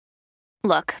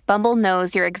Look, Bumble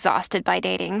knows you're exhausted by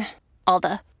dating. All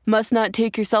the must not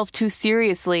take yourself too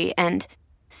seriously and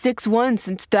 6'1"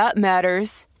 since that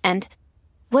matters. And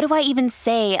what do I even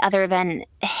say other than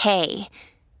hey?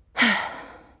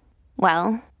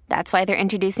 Well, that's why they're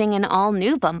introducing an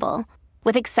all-new Bumble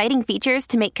with exciting features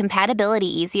to make compatibility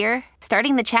easier,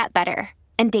 starting the chat better,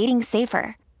 and dating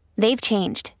safer. They've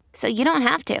changed, so you don't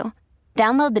have to.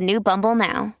 Download the new Bumble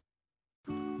now.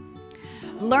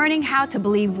 Learning how to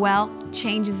believe well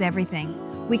changes everything.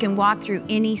 We can walk through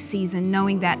any season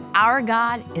knowing that our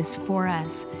God is for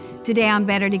us. Today on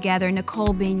Better Together,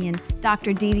 Nicole Binion,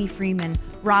 Dr. Dee Dee Freeman,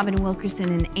 Robin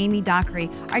Wilkerson, and Amy Dockery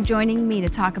are joining me to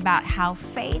talk about how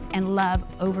faith and love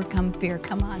overcome fear.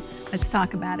 Come on, let's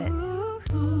talk about it.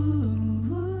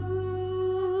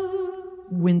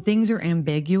 When things are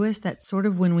ambiguous, that's sort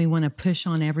of when we want to push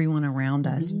on everyone around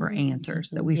us for answers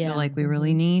that we feel like we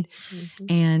really need.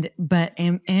 But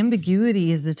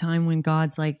ambiguity is the time when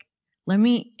God's like, let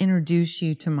me introduce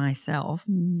you to myself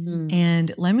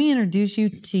and let me introduce you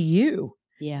to you.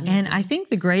 Yeah. And I think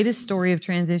the greatest story of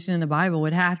transition in the Bible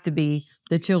would have to be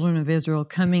the children of Israel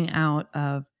coming out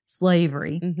of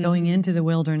slavery, going into the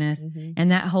wilderness, and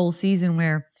that whole season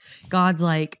where God's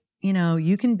like, you know,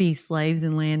 you can be slaves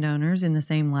and landowners in the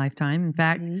same lifetime. In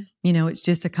fact, you know, it's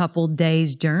just a couple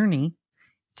days journey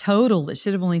total that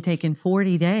should have only taken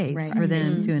 40 days for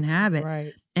them to inhabit.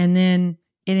 Right. And then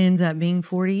it ends up being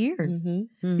 40 years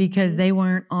because they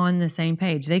weren't on the same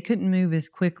page. They couldn't move as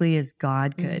quickly as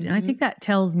God could. And I think that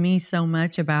tells me so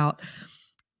much about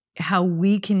how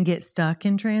we can get stuck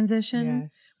in transition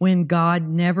when God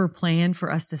never planned for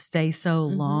us to stay so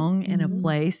long in a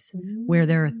place where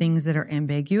there are things that are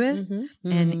ambiguous.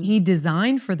 And he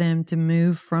designed for them to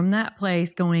move from that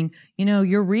place going, you know,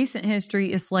 your recent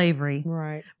history is slavery,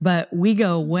 Right. but we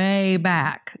go way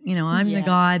back. You know, I'm the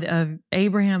God of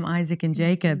Abraham, Isaac, and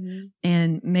Jacob.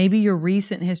 And maybe your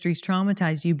recent history's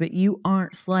traumatized you, but you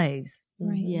aren't slaves.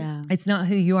 Right. Yeah. It's not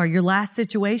who you are. Your last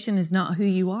situation is not who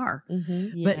you are.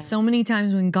 But so many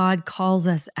times when God calls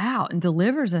us out and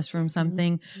delivers us from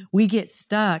something, we get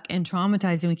stuck and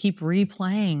traumatized and we keep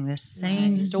replaying the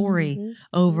same story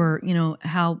over, you know,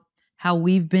 how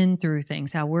we've been through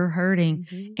things, how we're hurting,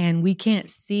 and we can't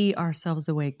see ourselves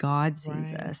the way God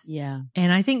sees us. Yeah.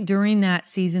 And I think during that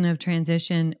season of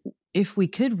transition, if we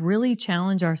could really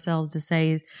challenge ourselves to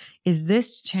say, is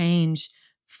this change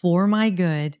for my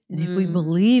good? And if we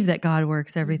believe that God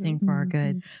works everything for our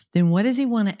good, then what does he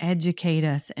want to educate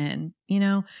us in? You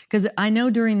know, because I know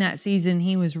during that season,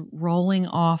 he was rolling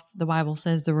off, the Bible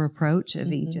says, the reproach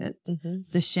of Egypt,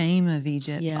 the shame of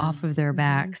Egypt off of their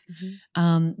backs.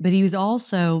 But he was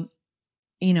also,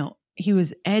 you know, he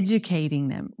was educating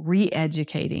them,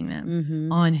 re-educating them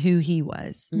on who he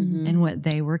was and what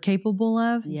they were capable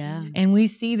of. Yeah. And we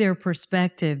see their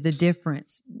perspective, the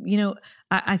difference. You know,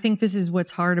 I think this is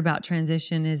what's hard about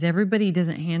transition is everybody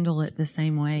doesn't handle it the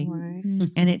same way. Right.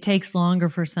 And it takes longer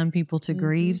for some people to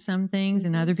grieve some things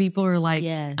and other people are like,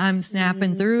 I'm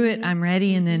snapping through it. I'm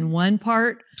ready. And then one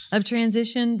part of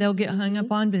transition they'll get hung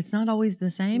up on, but it's not always the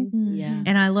same. Yeah.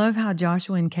 And I love how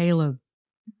Joshua and Caleb,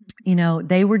 you know,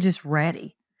 they were just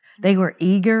ready. They were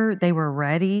eager. They were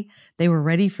ready. They were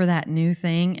ready for that new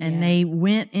thing. And they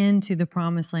went into the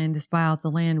promised land to spy out the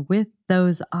land with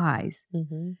those eyes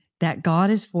that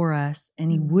God is for us and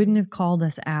he wouldn't have called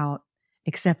us out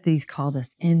except that he's called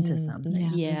us into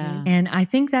something. Yeah. And I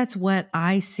think that's what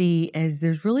I see as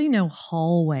there's really no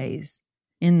hallways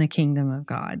in the kingdom of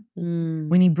God.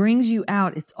 When he brings you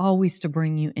out, it's always to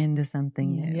bring you into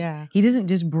something new. Yeah. He doesn't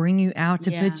just bring you out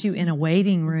to put you in a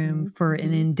waiting room for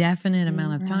an indefinite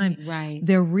amount of time. Right.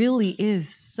 There really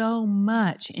is so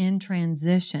much in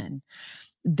transition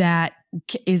that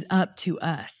is up to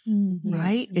us,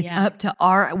 right? It's up to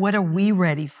what are we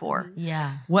ready for?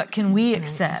 Yeah. What can we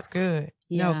That's accept? good.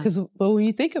 Yeah. No, because when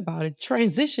you think about it,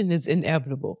 transition is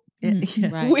inevitable.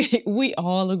 Right. We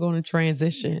all are going to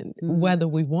transition, whether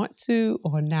we want to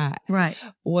or not. Right.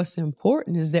 What's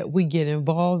important is that we get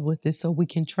involved with it so we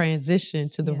can transition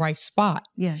to the right spot.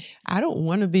 Yes. I don't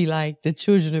want to be like the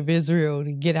children of Israel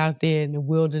to get out there in the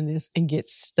wilderness and get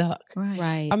stuck.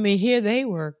 Right. I mean, here they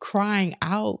were crying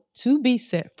out to be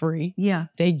set free. Yeah.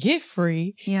 They get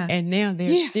free. Yeah. And now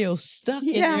they're still stuck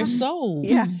in their soul.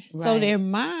 Yeah. So their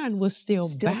mind was still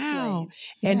bound.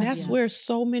 slaves. And that's where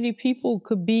so many people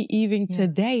could be even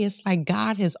today. It's like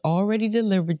God has already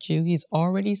delivered you. He's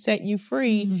already set you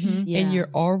free. And you're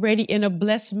already in a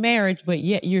blessed marriage, but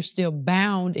yet you're still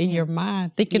bound in your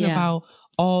mind thinking about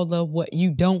all of what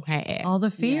you don't have. All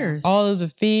the fears. All of the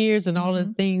fears and all of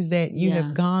the things that you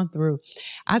have gone through.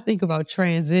 I think about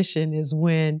transition is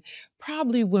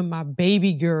probably when my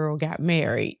baby girl got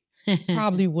married.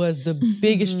 probably was the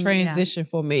biggest transition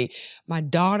for me. My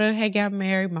daughter had got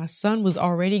married. My son was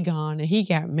already gone and he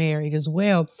got married as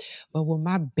well. But when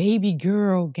my baby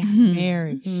girl got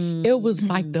married, it was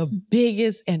like the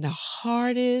biggest and the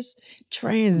hardest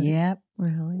transition. Yep,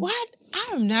 really. What?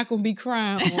 I am not going to be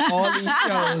crying on all these shows,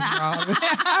 Robin.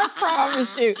 I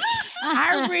promise you.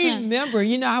 I remember,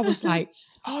 I was like,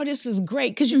 oh, this is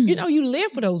great. Because, you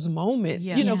live for those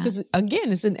moments, because,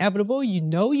 again, it's inevitable. You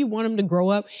want them to grow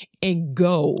up and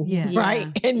go, right?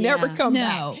 And never come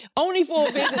back. Only for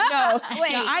a visit, no.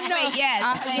 I know.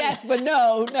 Yes, but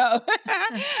no.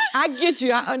 I get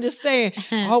you. I understand.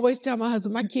 I always tell my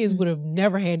husband, my kids would have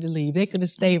never had to leave. They could have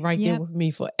stayed right there with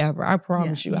me forever. I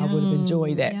promise you, I would have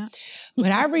enjoyed that. Yeah.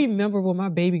 But I remember when my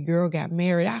baby girl got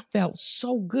married, I felt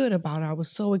so good about it. I was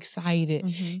so excited.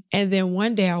 And then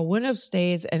one day I went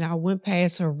upstairs and I went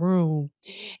past her room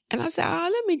and I said,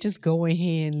 let me just go in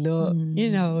here and look,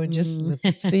 and just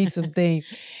see some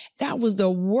things. That was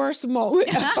the worst moment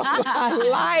of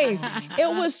my life.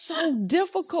 It was so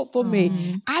difficult for me.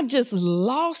 I just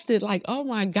lost it. Like, oh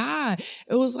my God.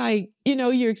 It was like,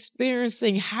 you're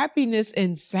experiencing happiness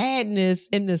and sadness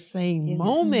in the same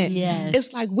moment. Yes.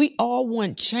 It's like we all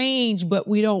want change, but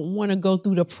we don't want to go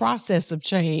through the process of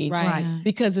change. Right.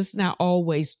 Because it's not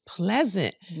always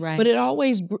pleasant. Right. But it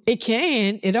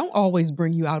don't always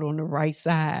bring you out on the right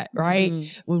side, right?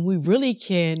 When we really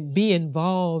can be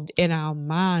involved in our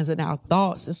minds and our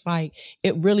thoughts, it's like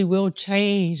it really will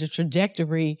change the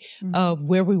trajectory of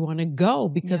where we want to go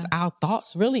because our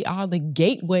thoughts really are the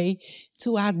gateway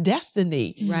to our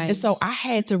destiny. Right. And so I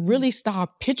had to really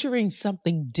start picturing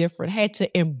something different, had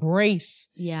to embrace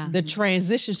the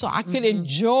transition so I could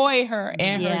enjoy her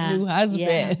and her new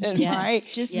husband, right?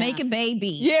 Just make a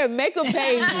baby. Yeah, make a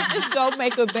baby. Just go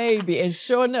make a baby. And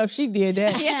sure enough, she did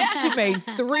that. She made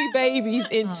 3 babies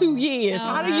in 2 years.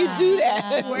 How do you do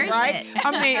that? Right?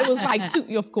 I mean, it was like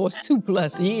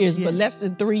 2+ years, but less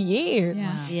than 3 years.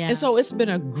 And so it's been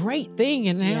a great thing.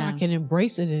 And now I can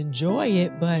embrace it and enjoy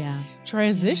it. But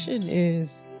transition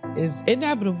is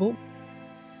inevitable.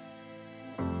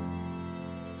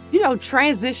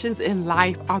 Transitions in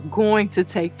life are going to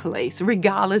take place,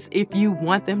 regardless if you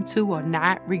want them to or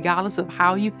not, regardless of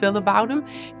how you feel about them.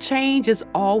 Change is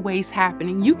always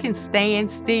happening. You can stand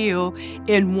still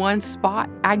in one spot.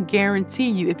 I guarantee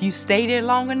you, if you stay there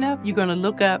long enough, you're going to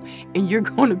look up and you're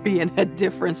going to be in a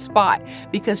different spot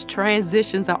because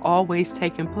transitions are always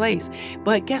taking place.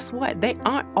 But guess what? They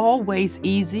aren't always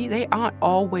easy. They aren't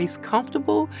always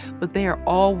comfortable, but they are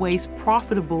always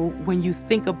profitable when you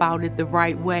think about it the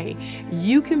right way.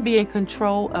 You can be in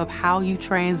control of how you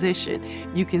transition.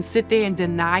 You can sit there and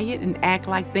deny it and act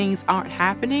like things aren't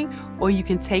happening, or you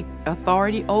can take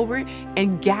authority over it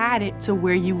and guide it to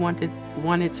where you want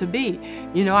it to be.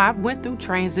 I went through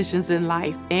transitions in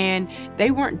life and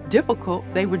they weren't difficult,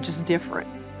 they were just different.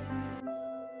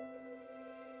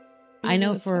 I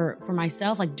know for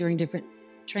myself, like during different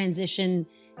transition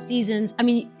seasons, I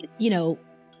mean,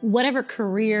 whatever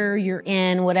career you're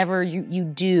in, whatever you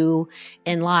do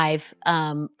in life,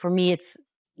 for me, it's,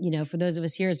 for those of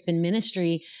us here, it's been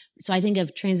ministry. So I think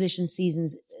of transition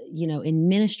seasons, in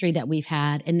ministry that we've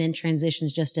had, and then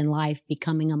transitions just in life,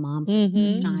 becoming a mom for the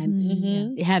first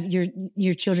time. Have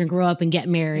your children grow up and get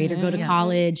married or go to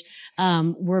college.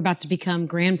 We're about to become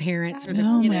grandparents for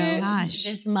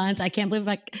this month. I can't believe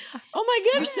oh my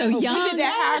goodness. You're so young. When did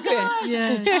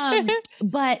that happen?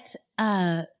 But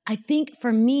I think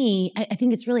for me, I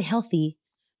think it's really healthy,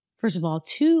 first of all,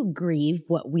 to grieve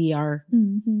what we are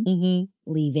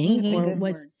leaving or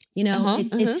what's,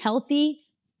 it's healthy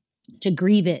to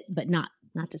grieve it, but not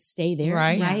to stay there.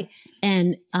 Right.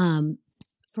 And,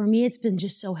 for me, it's been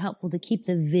just so helpful to keep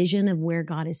the vision of where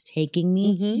God is taking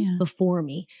me before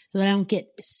me so that I don't get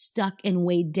stuck and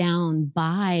weighed down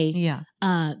by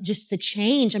just the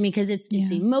change. I mean, because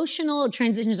it's emotional.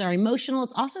 Transitions are emotional.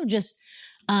 It's also just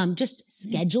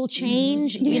schedule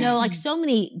change, like so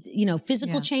many,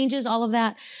 physical changes, all of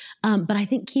that. But I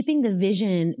think keeping the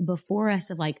vision before us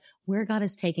of like where God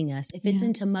is taking us, if it's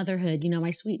into motherhood,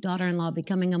 my sweet daughter-in-law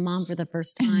becoming a mom for the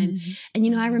first time.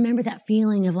 And, I remember that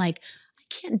feeling of like, I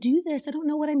can't do this. I don't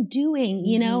know what I'm doing,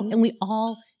 and we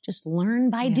all just learn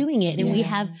by doing it. And we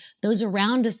have those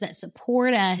around us that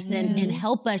support us and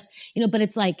help us, but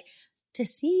it's like to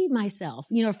see myself,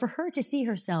 for her to see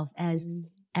herself as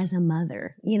a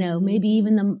mother, maybe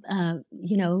even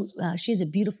she has a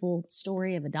beautiful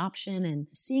story of adoption and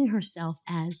seeing herself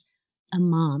as a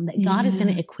mom, that God is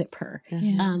going to equip her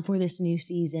for this new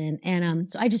season. And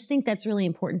so I just think that's really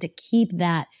important to keep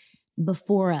that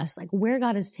before us, like where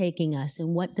God is taking us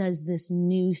and what does this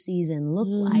new season look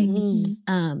like,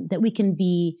 that we can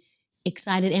be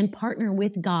excited and partner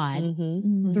with God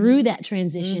through that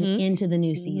transition into the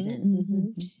new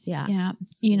season. Yeah. Yeah.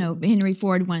 You know, Henry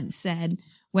Ford once said,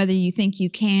 whether you think you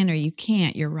can or you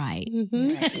can't, you're right.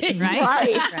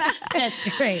 Right?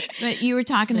 That's great. But you were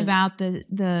talking about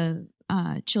the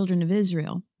children of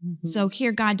Israel. So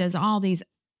here God does all these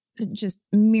just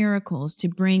miracles to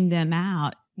bring them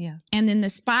out. Yeah. And then the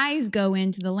spies go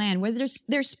into the land where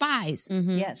they're spies.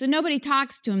 Yes. So nobody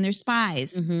talks to them. They're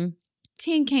spies.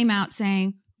 10 came out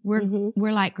saying,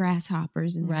 we're like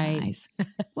grasshoppers in their eyes.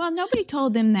 Well, nobody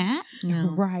told them that. No.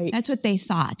 Right. That's what they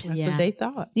thought. That's what they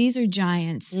thought. These are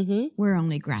giants. We're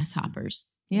only grasshoppers.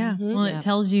 Yeah. Well, it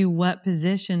tells you what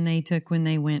position they took when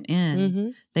they went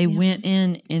in. They went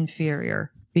in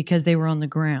inferior because they were on the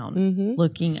ground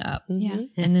looking up. Yeah.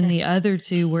 And then the other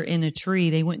two were in a tree.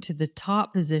 They went to the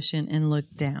top position and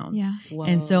looked down. Yeah.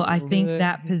 And so I think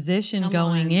that position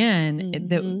going in,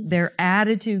 their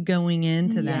attitude going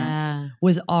into that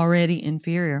was already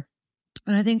inferior.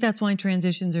 And I think that's why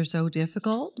transitions are so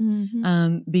difficult,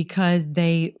 because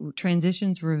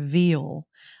transitions reveal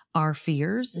our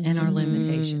fears and our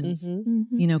limitations,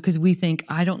 you know, because we think,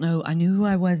 I don't know, I knew who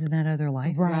I was in that other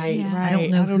life. Right. Yeah. I don't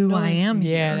know who I am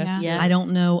here. Yeah. I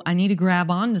don't know. I need to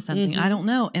grab onto something. I don't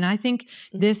know. And I think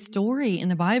this story in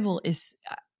the Bible is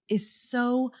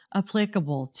so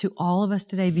applicable to all of us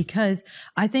today, because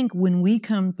I think when we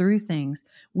come through things,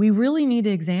 we really need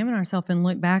to examine ourselves and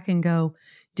look back and go,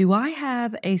 do I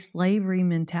have a slavery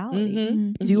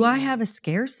mentality? Do I have a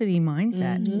scarcity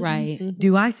mindset? Right.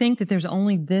 Do I think that there's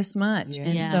only this much?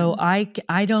 And so I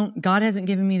don't, God hasn't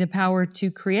given me the power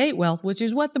to create wealth, which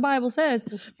is what the Bible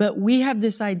says. But we have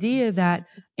this idea that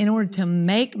in order to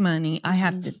make money, I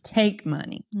have to take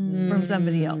money from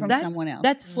somebody else. From someone else.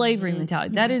 That's slavery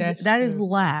mentality. That is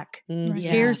lack,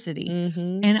 scarcity.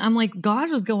 And I'm like,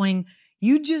 God was going,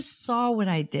 you just saw what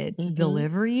I did to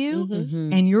deliver you,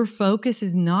 and your focus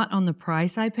is not on the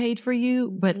price I paid for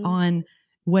you, but on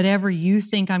whatever you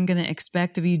think I'm going to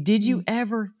expect of you. Did you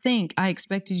ever think I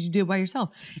expected you to do it by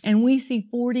yourself? And we see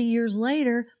 40 years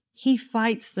later, he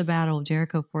fights the battle of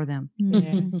Jericho for them.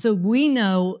 So we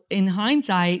know in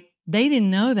hindsight, they didn't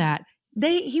know that.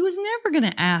 He was never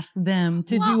going to ask them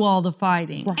to do all the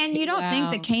fighting. And you don't think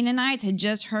the Canaanites had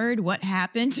just heard what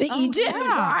happened to Egypt?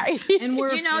 Right. And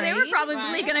we're they were probably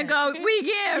going to go, we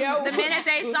give the minute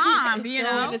they saw him,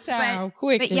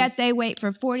 but yet they wait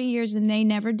for 40 years and they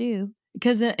never do.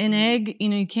 Because an egg,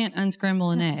 you can't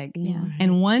unscramble an egg. Yeah.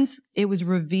 And once it was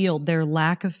revealed, their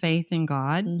lack of faith in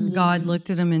God, God looked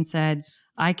at them and said,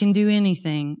 I can do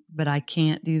anything, but I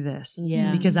can't do this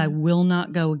because I will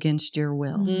not go against your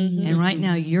will. And right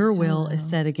now your will is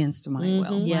set against my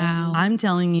will. Wow. I'm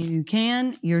telling you you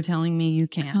can, you're telling me you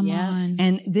can't. Come on.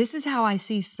 And this is how I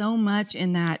see so much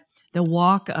in that the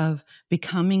walk of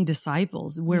becoming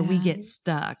disciples where we get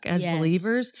stuck as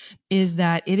believers is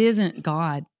that it isn't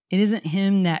God. It isn't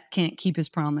him that can't keep his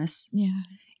promise. Yeah.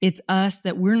 It's us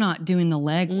that we're not doing the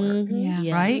legwork,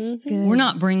 right? Good. We're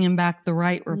not bringing back the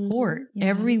right report.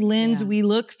 Every lens we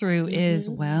look through is,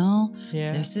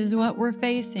 this is what we're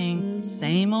facing.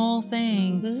 Same old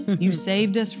thing. You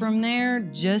saved us from there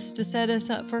just to set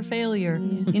us up for failure.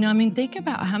 Think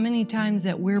about how many times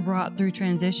that we're brought through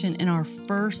transition and our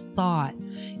first thought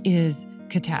is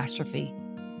catastrophe.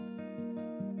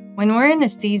 When we're in a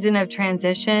season of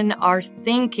transition, our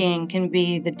thinking can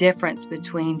be the difference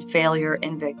between failure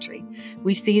and victory.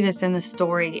 We see this in the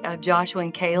story of Joshua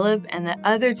and Caleb and the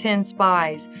other 10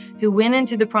 spies who went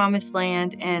into the promised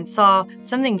land and saw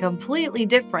something completely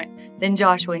different than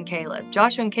Joshua and Caleb.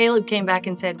 Joshua and Caleb came back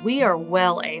and said, we are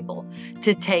well able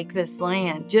to take this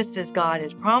land just as God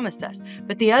has promised us.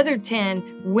 But the other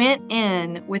 10 went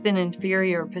in with an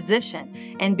inferior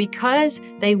position. And because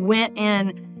they went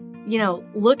in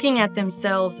looking at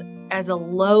themselves as a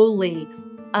lowly,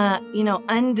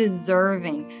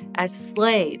 undeserving, as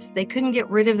slaves. They couldn't get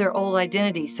rid of their old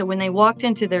identity. So when they walked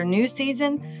into their new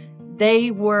season,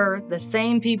 they were the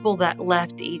same people that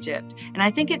left Egypt. And I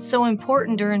think it's so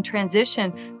important during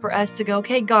transition for us to go,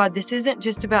 okay, God, this isn't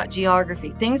just about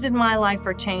geography. Things in my life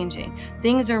are changing.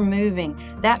 Things are moving.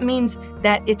 That means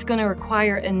that it's going to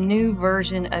require a new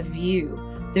version of you.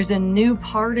 There's a new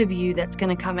part of you that's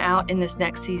going to come out in this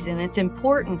next season. It's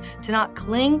important to not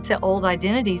cling to old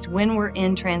identities when we're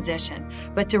in transition,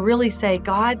 but to really say,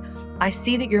 God, I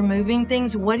see that you're moving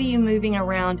things. What are you moving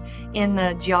around in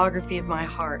the geography of my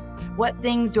heart? What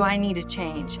things do I need to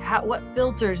change? What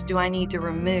filters do I need to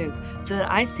remove so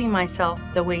that I see myself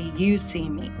the way you see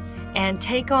me? And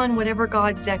take on whatever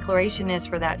God's declaration is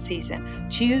for that season.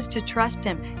 Choose to trust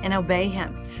him and obey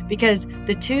him. Because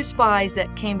the 2 spies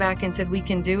that came back and said, we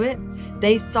can do it,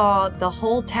 they saw the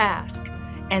whole task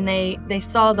and they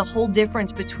saw the whole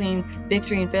difference between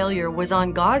victory and failure was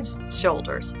on God's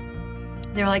shoulders.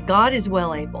 They're like, God is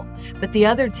well able. But the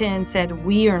other 10 said,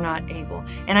 we are not able.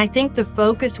 And I think the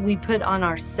focus we put on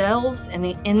ourselves and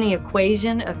in the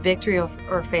equation of victory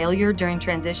or failure during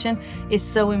transition is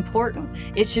so important.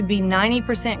 It should be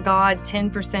 90% God,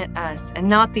 10% us, and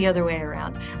not the other way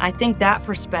around. I think that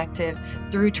perspective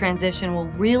through transition will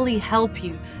really help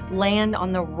you land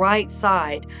on the right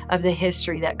side of the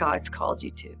history that God's called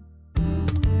you to.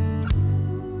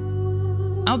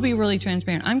 I'll be really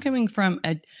transparent. I'm coming from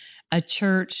a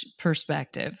church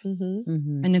perspective,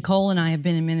 and Nicole and I have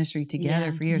been in ministry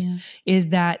together for years,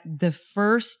 is that the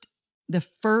first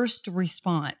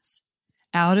response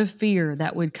out of fear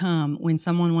that would come when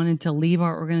someone wanted to leave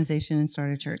our organization and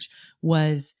start a church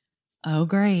was, oh,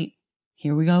 great.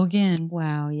 Here we go again.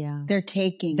 Wow, yeah. They're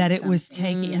taking that it was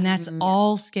taking, and that's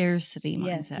all scarcity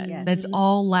mindset. Yes. That's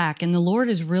all lack. And the Lord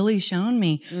has really shown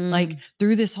me, like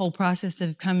through this whole process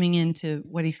of coming into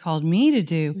what He's called me to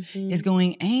do, is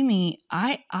going, Amy,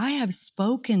 I have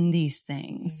spoken these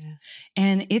things,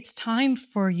 and it's time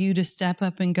for you to step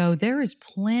up and go, there is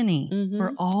plenty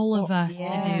for all of us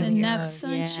to do. Enough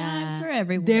sunshine for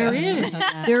everyone. There is.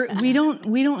 We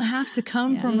don't have to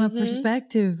come from a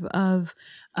perspective of,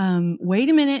 wait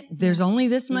a minute, there's only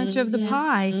this much of the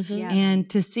pie, and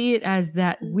to see it as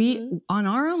that we, on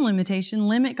our own limitation,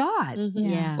 limit God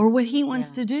or what He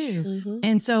wants to do.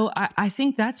 And so I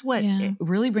think that's what it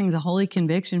really brings a holy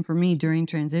conviction for me during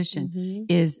transition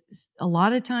is a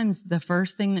lot of times the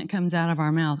first thing that comes out of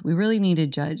our mouth, we really need to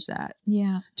judge that.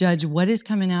 Judge what is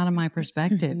coming out of my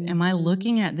perspective. Am I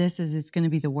looking at this as it's going to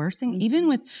be the worst thing? Even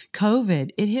with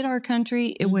COVID, it hit our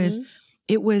country. It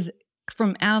was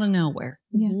from out of nowhere.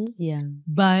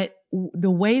 But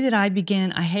the way that I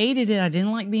began, I hated it. I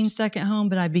didn't like being stuck at home,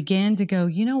 but I began to go,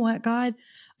 you know what, God,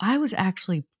 I was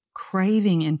actually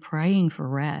craving and praying for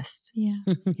rest.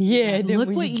 Look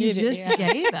what you just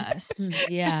gave us.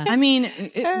 I mean,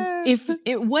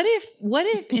 what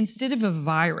if instead of a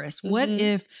virus, what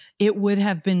if it would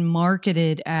have been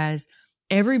marketed as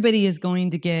everybody is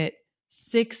going to get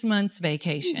 6 months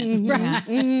vacation. Right.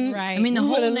 I mean, the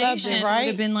whole nation would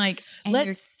have been like, and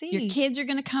let's see. Your kids are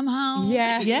going to come home.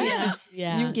 Yes.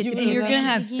 You get to and you're going to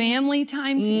have family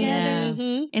time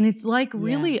together. And it's like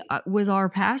really was our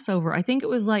Passover. I think it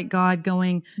was like God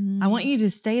going, I want you to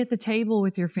stay at the table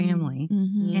with your family.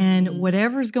 And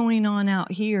whatever's going on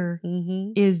out here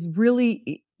is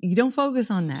really... You don't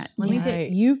focus on that. Let me tell you,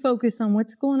 you focus on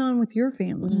what's going on with your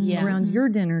family around your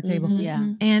dinner table.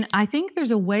 And I think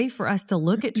there's a way for us to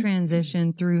look at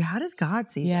transition through how does God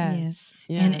see this?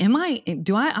 And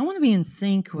I want to be in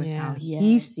sync with how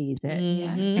He sees it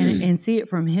and see it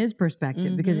from His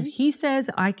perspective. Because if He says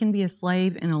I can be a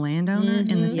slave and a landowner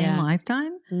in the same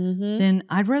lifetime, then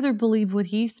I'd rather believe what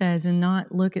He says and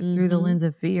not look at through the lens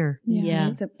of fear.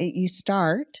 You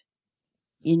start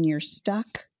in your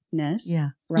stuckness,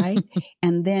 right?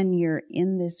 And then you're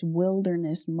in this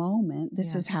wilderness moment.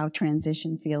 This is how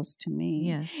transition feels to me.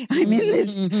 I'm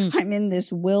in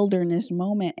this wilderness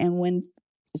moment. And when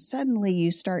suddenly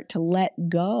you start to let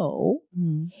go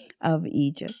of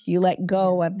Egypt, you let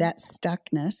go of that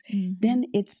stuckness, then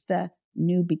it's the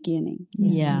new beginning.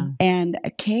 And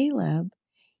Caleb,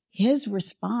 his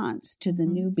response to the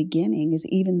new beginning is,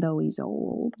 even though he's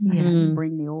old, I have to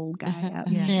bring the old guy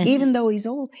up. Even though he's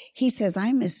old, he says,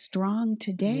 I'm as strong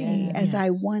today as I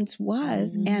once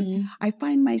was. And I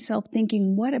find myself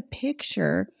thinking, what a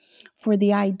picture for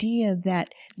the idea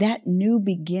that that new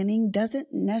beginning doesn't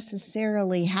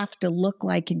necessarily have to look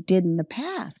like it did in the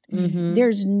past.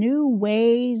 There's new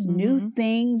ways, new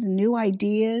things, new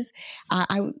ideas.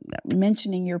 I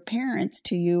mentioning your parents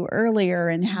to you earlier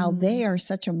and how they are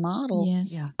such a model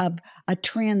of a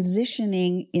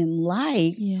transitioning in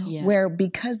life where,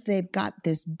 because they've got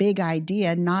this big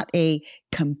idea, not a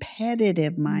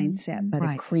competitive mindset, but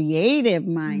a creative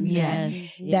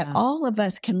mindset, that all of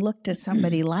us can look to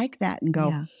somebody like that and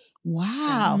go,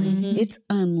 wow, it's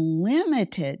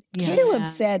unlimited. Caleb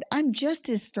said, I'm just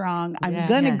as strong. I'm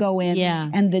going to go in.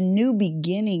 And the new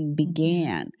beginning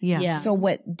began. So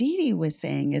what Dee Dee was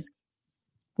saying is,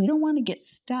 we don't want to get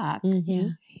stuck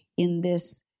in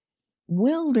this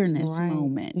wilderness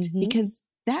moment, because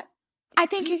that, I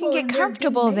think you can get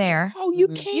comfortable there. Oh, you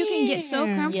can. You can get so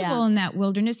comfortable in that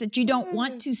wilderness that you don't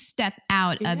want to step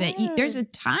out of it. There's a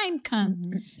time come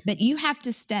that you have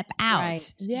to step out.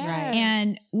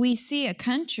 And we see a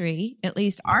country, at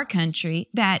least our country,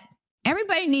 that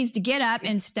everybody needs to get up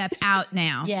and step out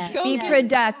now. Be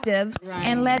productive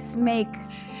and let's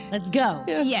go.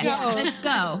 Let's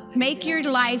go. Make your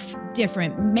life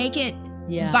different. Make it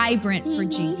vibrant for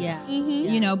Jesus.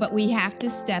 You know, but we have to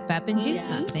step up and do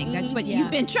something. That's what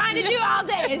you've been trying to do all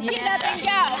day, is get up and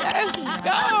go. Let's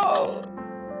go.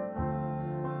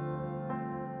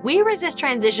 We resist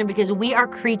transition because we are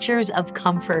creatures of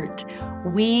comfort.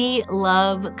 We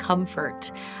love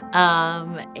comfort.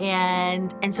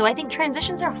 And so I think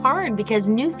transitions are hard because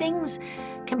new things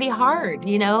can be hard,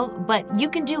 you know, but you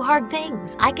can do hard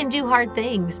things. I can do hard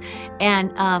things.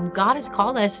 And God has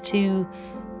called us to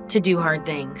do hard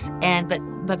things. And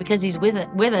but because he's with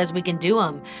us, we can do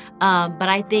them. But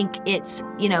I think it's,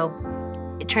 you know,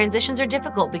 transitions are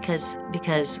difficult because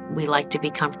we like to be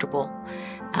comfortable.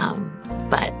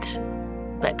 But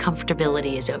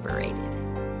comfortability is overrated.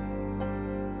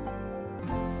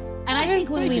 And I think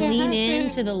when we lean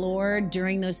into the Lord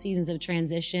during those seasons of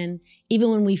transition, even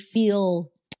when we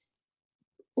feel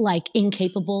like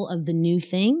incapable of the new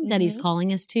thing that he's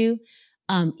calling us to,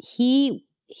 he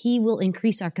will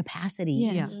increase our capacity.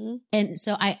 Yes. And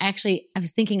so I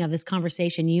was thinking of this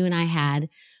conversation you and I had,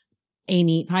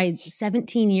 Amy, probably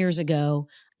 17 years ago.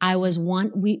 It was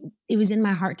in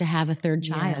my heart to have a third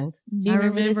child. Yes. Do you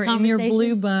remember this conversation? In your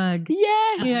blue bug.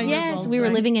 Yes. Yeah, yes. We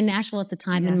were living in Nashville at the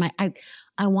time and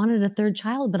I wanted a third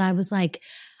child, but I was like,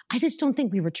 I just don't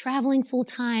think we were traveling full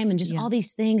time and just all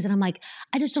these things. And I'm like,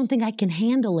 I just don't think I can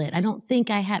handle it. I don't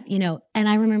think I have, you know, and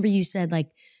I remember you said like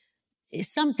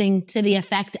something to the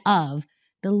effect of,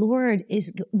 the Lord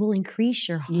will increase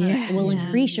your heart, will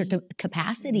increase your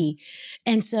capacity.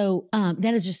 And so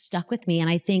that has just stuck with me. And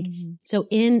I think, so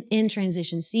in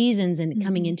transition seasons and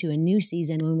coming into a new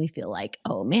season when we feel like,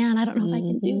 oh man, I don't know if I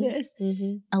can do this,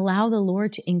 allow the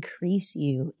Lord to increase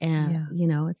you. And, you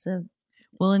know,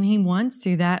 well, and he wants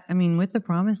to that. I mean, with the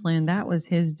Promised Land, that was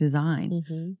his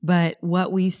design. But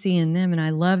what we see in them, and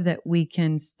I love that we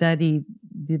can study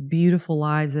the beautiful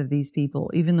lives of these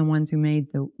people, even the ones who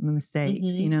made the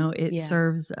mistakes, you know, it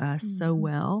serves us so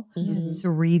well to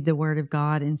read the Word of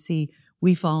God and see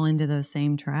we fall into those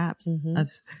same traps of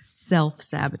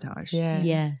self-sabotage.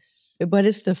 Yes. But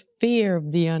it's the fear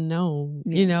of the unknown,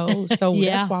 you know, so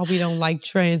that's why we don't like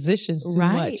transitions too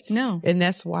much. No. And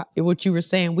that's why what you were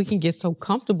saying, we can get so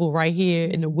comfortable right here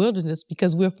in the wilderness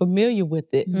because we're familiar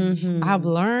with it. I've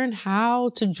learned how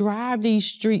to drive these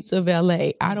streets of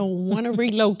LA. I don't want to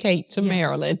relocate to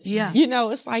Maryland. You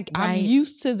know, it's like I'm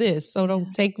used to this. So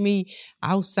don't take me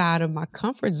outside of my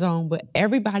comfort zone, but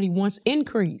everybody wants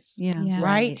increase.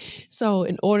 Right? So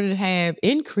in order to have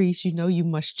increase, you know, you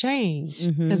must change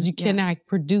because you cannot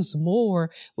produce more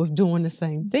with doing the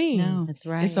same thing. No, that's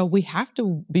right. And so we have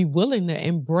to be willing to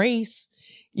embrace,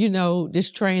 you know,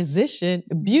 this transition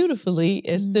beautifully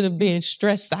instead of being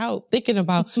stressed out, thinking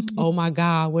about, oh my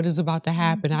God, what is about to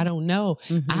happen? I don't know.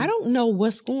 I don't know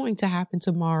what's going to happen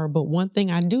tomorrow, but one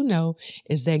thing I do know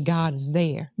is that God is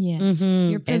there. Yes.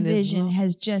 Your provision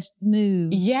has just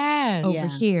moved over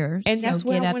here. And so that's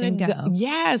where get I up and go.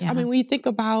 Yes. I mean, when you think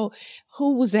about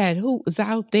who was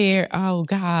out there? Oh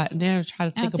God. Now I try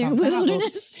to think about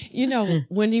wilderness. You know,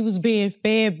 when he was being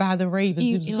fed by the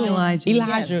ravens,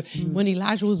 Elijah. When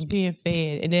Elijah was being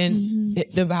fed, and then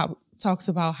the Bible talks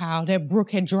about how that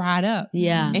brook had dried up.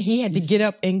 And he had to get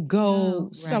up and go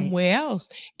somewhere else.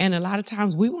 And a lot of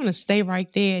times we want to stay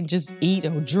right there and just eat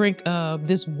or drink of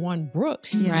this one brook.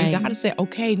 And God said,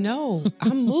 okay, no,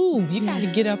 I'm moved. You got to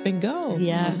get up and go. And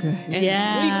what are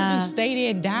you going to do? Stay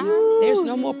there and die? There's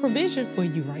no more provision for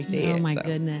you right there. Oh my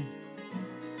goodness.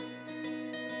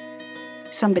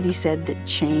 Somebody said that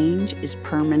change is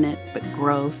permanent, but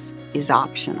growth is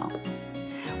optional.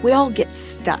 We all get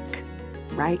stuck,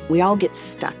 right? We all get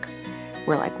stuck.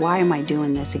 We're like, why am I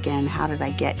doing this again? How did I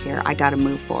get here? I got to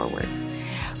move forward.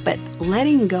 But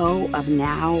letting go of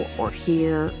now or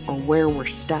here or where we're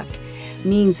stuck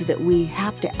means that we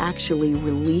have to actually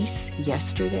release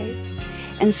yesterday.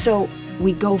 And so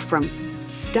we go from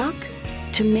stuck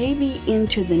to maybe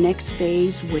into the next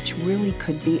phase, which really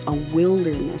could be a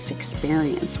wilderness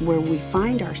experience where we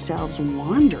find ourselves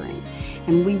wandering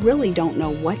and we really don't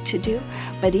know what to do.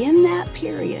 But in that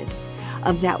period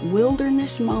of that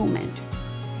wilderness moment,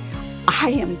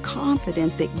 I am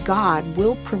confident that God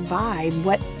will provide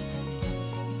what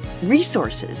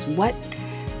resources, what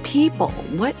people,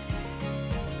 what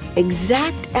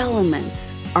exact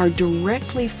elements are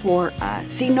directly for us.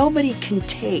 See, nobody can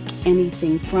take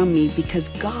anything from me because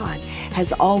God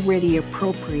has already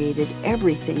appropriated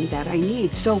everything that I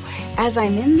need. So as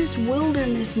I'm in this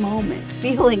wilderness moment,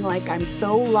 feeling like I'm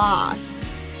so lost,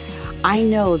 I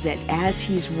know that as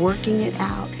He's working it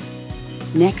out,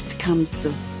 next comes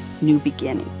the new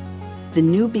beginning. The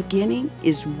new beginning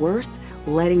is worth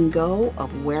letting go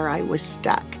of where I was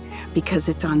stuck, because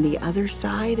it's on the other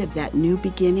side of that new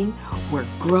beginning where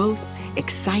growth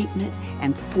excitement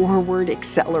and forward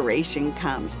acceleration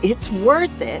comes. It's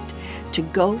worth it to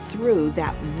go through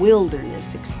that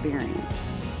wilderness experience.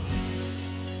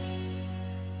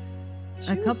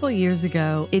 A couple of years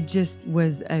ago, it just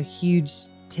was a huge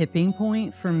tipping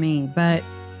point for me, but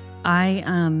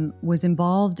I was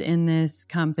involved in this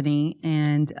company,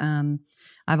 and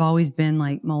I've always been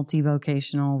like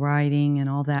multi-vocational writing and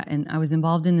all that. And I was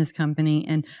involved in this company,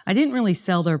 and I didn't really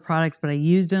sell their products, but I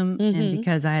used them. And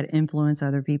because I had influence,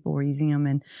 other people were using them.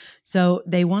 And so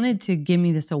they wanted to give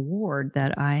me this award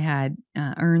that I had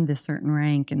earned this certain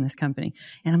rank in this company.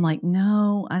 And I'm like,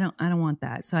 no, I don't want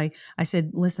that. So I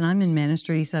said, listen, I'm in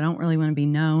ministry, so I don't really want to be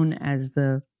known as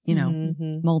the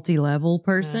multi-level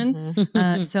person.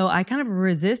 So I kind of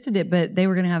resisted it, but they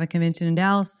were going to have a convention in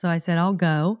Dallas. So I said, I'll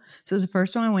go. So it was the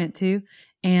first one I went to.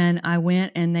 And I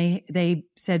went, and they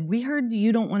said, we heard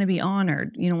you don't want to be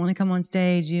honored. You don't want to come on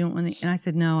stage. You don't want to. And I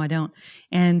said, no, I don't.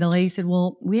 And the lady said,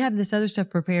 well, we have this other stuff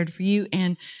prepared for you.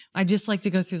 And I'd just like to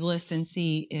go through the list and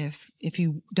see if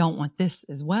you don't want this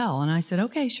as well. And I said,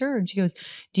 okay, sure. And she goes,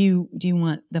 do you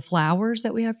want the flowers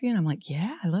that we have for you? And I'm like,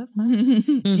 yeah, I love flowers.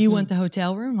 Do you want the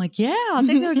hotel room? I'm like, yeah, I'll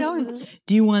take the hotel room.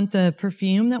 Do you want the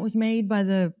perfume that was made by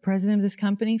the president of this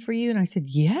company for you? And I said,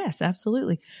 yes,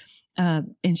 absolutely.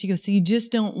 And she goes, so you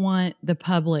just don't want the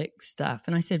public stuff?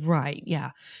 And I said, right.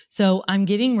 Yeah. So I'm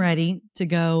getting ready to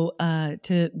go,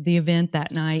 to the event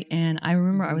that night. And I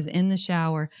remember I was in the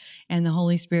shower, and the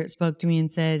Holy Spirit spoke to me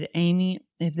and said, Amy,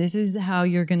 if this is how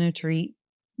you're going to treat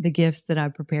the gifts that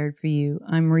I've prepared for you,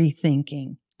 I'm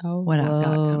rethinking what I've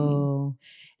got coming.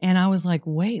 And I was like,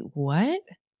 wait, what?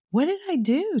 What did I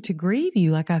do to grieve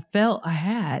you? Like I felt I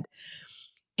had.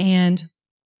 And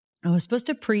I was supposed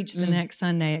to preach the next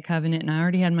Sunday at Covenant, and I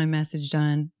already had my message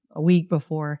done a week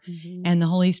before. And the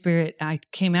Holy Spirit, I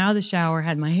came out of the shower,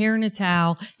 had my hair in a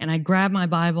towel, and I grabbed my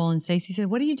Bible, and Stacy said,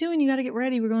 what are you doing? You got to get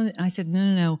ready. We're going. And I said,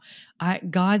 no.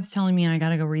 God's telling me I got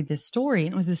to go read this story.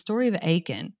 And it was the story of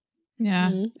Achan.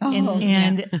 Yeah.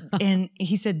 And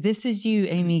he said, this is you,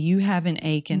 Amy. You have an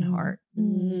Achan heart.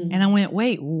 And I went,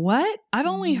 wait, what? I've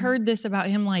only heard this about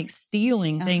him like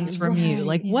stealing things from you.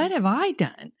 Like, what have I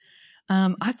done?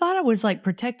 I thought I was like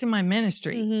protecting my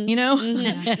ministry,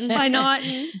 by not.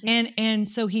 And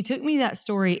so he took me that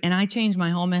story, and I changed my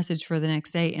whole message for the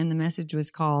next day. And the message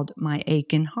was called My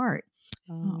Achan Heart.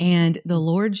 And the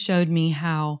Lord showed me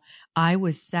how I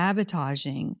was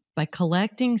sabotaging by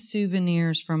collecting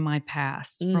souvenirs from my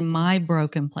past, from my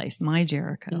broken place, my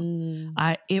Jericho.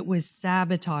 It was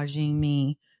sabotaging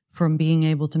me from being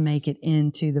able to make it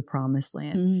into the promised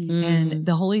land. And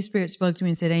the Holy Spirit spoke to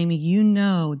me and said, Amy, you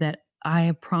know that I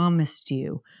have promised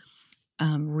you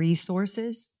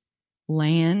resources,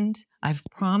 land. I've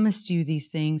promised you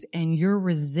these things, and you're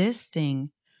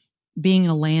resisting being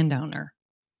a landowner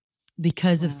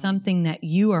because of something that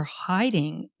you are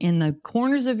hiding in the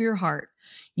corners of your heart.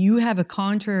 You have a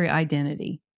contrary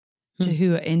identity to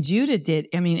who, and Judah did.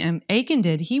 I mean, Achan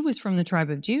did. He was from the tribe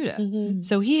of Judah.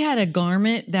 So he had a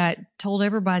garment that told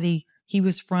everybody he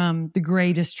was from the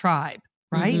greatest tribe.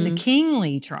 Right? The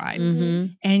kingly tribe.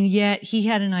 And yet he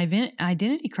had an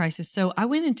identity crisis. So I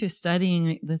went into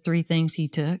studying the three things he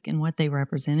took and what they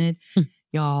represented.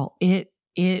 Y'all,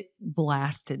 it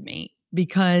blasted me,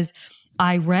 because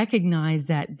I recognized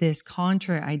that this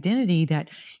contra identity that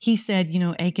he said,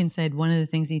 Achan said one of the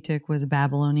things he took was a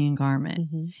Babylonian garment.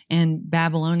 And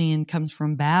Babylonian comes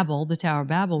from Babel, the Tower of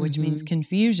Babel, which means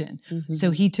confusion.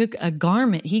 So he took a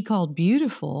garment he called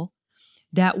beautiful,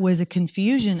 that was a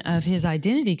confusion of his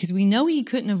identity, because we know he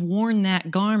couldn't have worn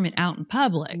that garment out in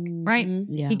public, right?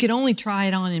 Yeah. He could only try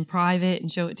it on in private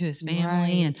and show it to his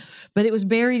family. But it was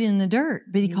buried in the dirt,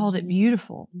 but he called it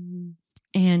beautiful.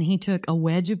 And he took a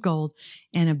wedge of gold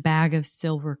and a bag of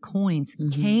silver coins,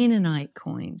 Canaanite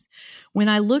coins. When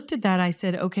I looked at that, I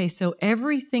said, okay, so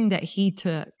everything that he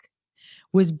took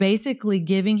was basically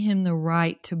giving him the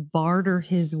right to barter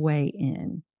his way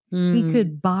in. He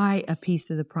could buy a piece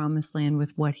of the promised land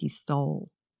with what he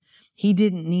stole. He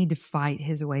didn't need to fight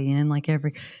his way in like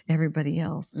everybody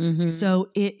else. So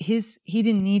he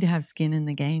didn't need to have skin in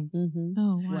the game.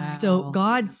 Oh, wow. So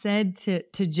God said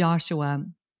to Joshua,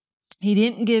 he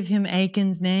didn't give him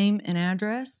Achan's name and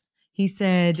address. He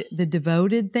said, the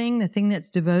devoted thing, the thing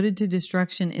that's devoted to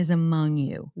destruction, is among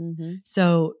you.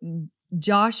 So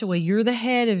Joshua, you're the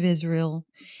head of Israel,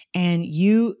 and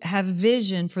you have a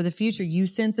vision for the future. You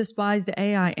sent the spies to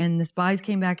Ai, and the spies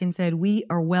came back and said, we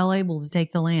are well able to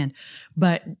take the land.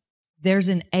 But there's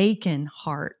an Achan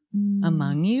heart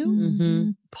among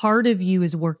you, part of you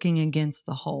is working against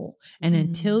the whole. And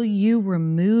until you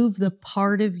remove the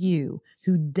part of you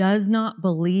who does not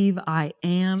believe I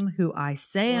am who I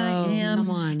say I am,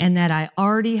 and that I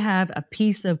already have a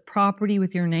piece of property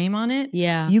with your name on it,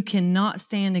 you cannot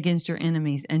stand against your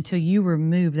enemies until you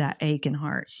remove that aching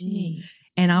heart. Jeez.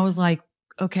 And I was like,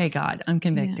 okay, God, I'm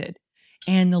convicted.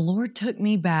 And the Lord took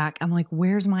me back. I'm like,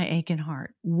 where's my aching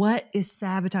heart? What is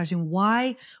sabotaging?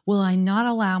 Why will I not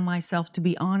allow myself to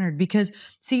be honored?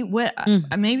 Because see, what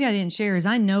maybe I didn't share is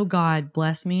I know God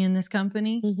blessed me in this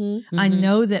company. I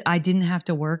know that I didn't have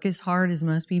to work as hard as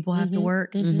most people have to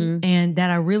work. And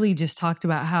that I really just talked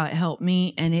about how it helped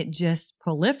me and it just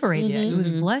proliferated. It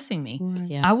was blessing me.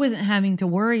 I wasn't having to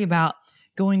worry about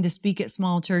going to speak at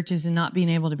small churches and not being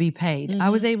able to be paid. I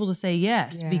was able to say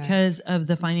yes because of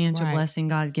the financial blessing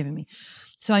God had given me.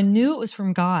 So I knew it was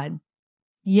from God,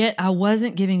 yet I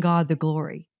wasn't giving God the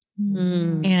glory.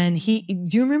 And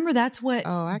do you remember that's what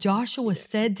Joshua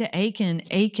said to Achan?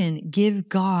 Achan, give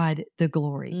God the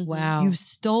glory. Wow. You've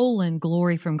stolen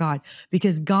glory from God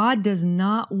because God does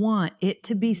not want it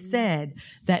to be said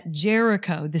that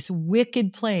Jericho, this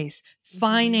wicked place,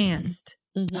 financed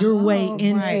your way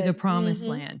into the promised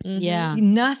land.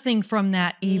 Nothing from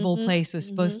that evil place was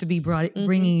supposed to be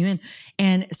bringing you in.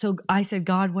 And so I said,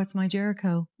 God, what's my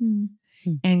Jericho?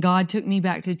 And God took me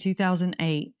back to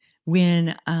 2008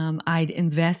 when I'd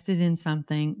invested in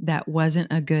something that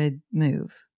wasn't a good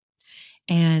move.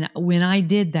 And when I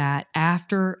did that,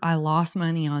 after I lost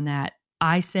money on that,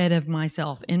 I said of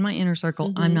myself in my inner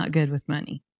circle, I'm not good with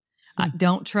money.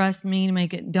 Don't trust me to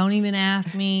make it. Don't even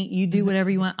ask me. You do whatever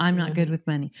you want. I'm not good with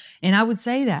money. And I would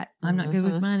say that. I'm not good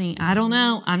with money. I don't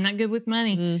know. I'm not good with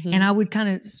money. And I would kind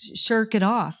of shirk it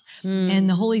off. And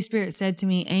the Holy Spirit said to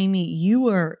me, Amy, you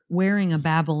are wearing a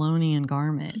Babylonian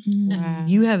garment.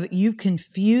 You've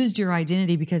confused your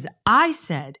identity because I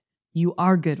said you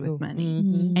are good with money.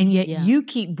 And yet you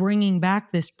keep bringing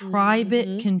back this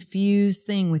private, confused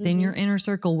thing within your inner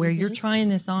circle where you're trying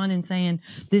this on and saying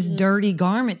this dirty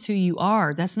garment's who you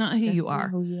are. That's not who you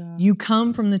are. You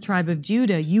come from the tribe of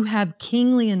Judah. You have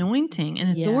kingly anointing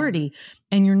and authority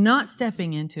and you're not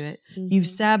stepping into it. You've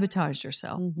sabotaged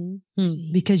yourself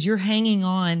because you're hanging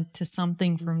on to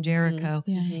something from Jericho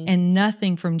and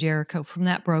nothing from Jericho, from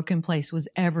that broken place was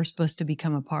ever supposed to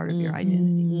become a part of your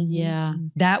identity.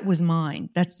 That was mine.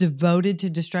 That's devoted to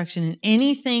destruction. And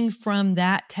anything from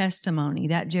that testimony,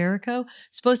 that Jericho,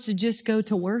 supposed to just go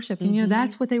to worship. And, you know,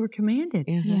 that's what they were commanded.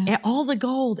 All the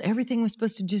gold, everything was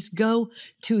supposed to just go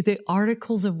to the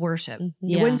articles of worship.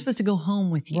 It wasn't supposed to go home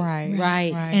with you.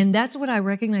 Right. And that's what I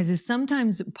recognize is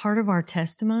sometimes part of our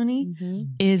testimony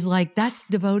is like, that's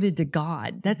devoted to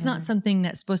God. That's not something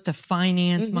that's supposed to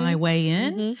finance my way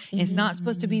in. It's not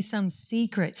supposed to be some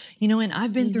secret, you know, and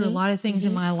I've been through a lot of things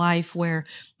in my life where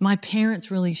my parents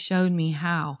really showed me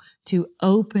how to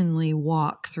openly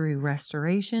walk through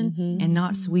restoration and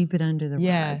not sweep it under the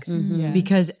rug.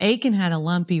 Because Achan had a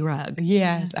lumpy rug.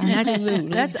 Absolutely.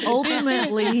 That's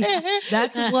ultimately,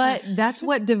 that's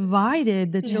what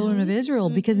divided the children of Israel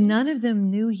because none of them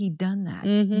knew he'd done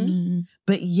that.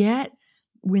 But yet,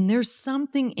 when there's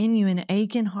something in you, an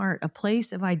aching heart, a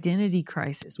place of identity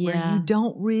crisis where you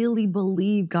don't really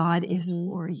believe God is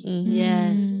for you.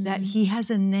 That he has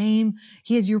a name,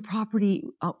 he has your property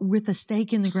with a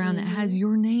stake in the ground that has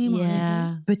your name on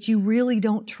it. But you really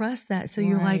don't trust that. So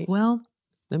you're like, well,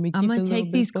 I'm going to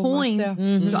take these coins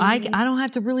so I don't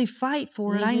have to really fight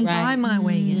for it. I can buy my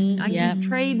way in. I can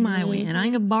trade my way in. I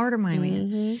can barter my way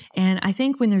in. And I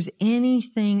think when there's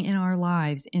anything in our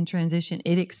lives in transition,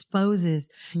 it exposes,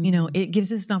 you know, it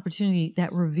gives us an opportunity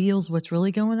that reveals what's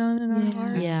really going on in our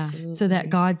heart. So that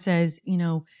God says, you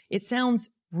know, it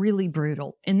sounds really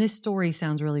brutal. And this story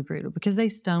sounds really brutal because they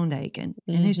stoned Achan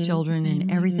and his children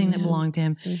and everything that belonged to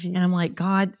him. And I'm like,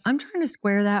 God, I'm trying to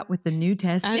square that with the New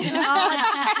Testament.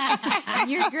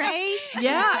 Your grace.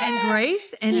 And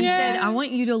grace. And he said, I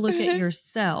want you to look at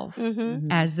yourself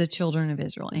as the children of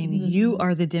Israel. Amy, you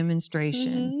are the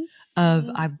demonstration of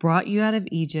I've brought you out of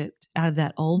Egypt, out of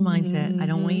that old mindset. I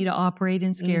don't want you to operate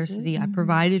in scarcity. I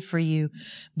provided for you,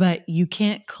 but you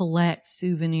can't collect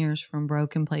souvenirs from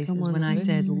broken places. When I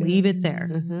said, leave it there.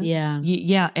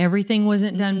 Everything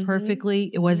wasn't done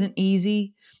perfectly. It wasn't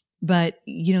easy. but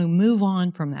move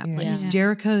on from that place.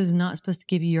 Jericho is not supposed to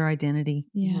give you your identity.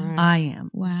 Yeah. I am.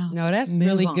 Wow. No, that's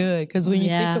really good. Because when you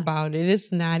think about it,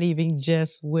 it's not even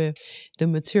just with the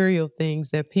material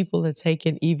things that people are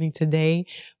taking even today,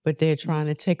 but they're trying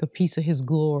to take a piece of his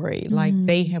glory. Like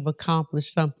they have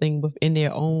accomplished something within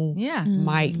their own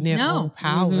might and their own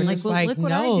power. And it's like,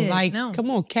 no, come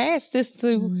on, cast this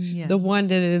to the one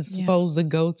that it is supposed to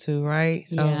go to, right?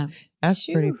 So that's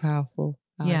pretty powerful.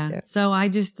 So I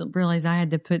just realized I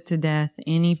had to put to death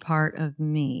any part of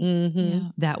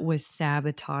me that was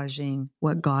sabotaging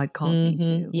what God called me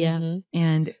to. Yeah.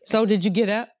 And so did you get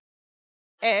up?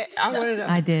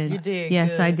 I did. You did.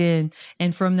 Yes, good. I did.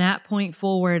 And from that point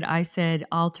forward, I said,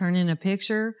 I'll turn in a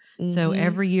picture. So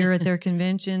every year at their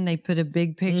convention, they put a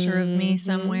big picture of me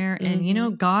somewhere.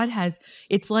 And God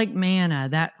it's like manna,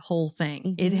 that whole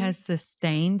thing. It has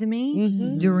sustained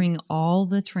me during all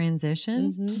the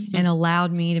transitions and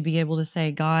allowed me to be able to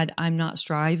say, God, I'm not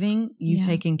striving. You've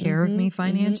taken care of me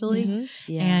financially.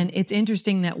 And it's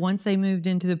interesting that once they moved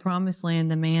into the promised land,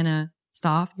 the manna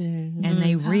stopped and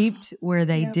they reaped where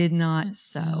they did not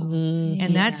sow.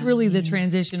 And that's really the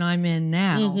transition I'm in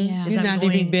now. You're not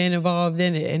even being involved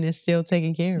in it and it's still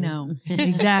taking care of No,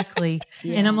 exactly.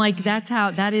 And I'm like,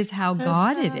 that is how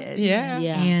God it is.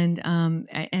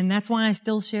 And that's why I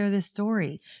still share this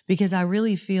story, because I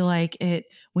really feel like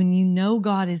when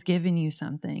God has given you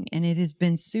something and it has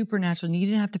been supernatural and you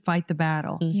didn't have to fight the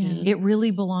battle, it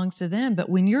really belongs to them. But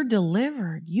when you're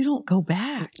delivered, you don't go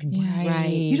back. Right.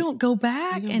 You don't go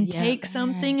back and take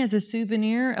something as a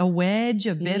souvenir, a wedge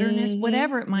of bitterness,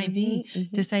 whatever it might be,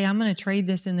 to say, I'm going to trade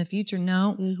this in the future.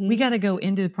 No, we got to go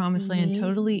into the promised land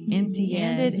totally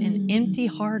empty-handed and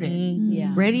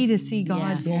empty-hearted, ready to see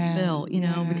God fulfill,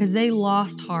 because they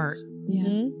lost heart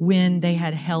when they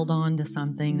had held on to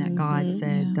something that God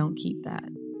said, don't keep that.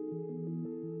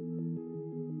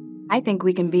 I think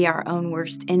we can be our own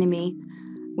worst enemy.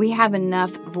 We have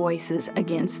enough voices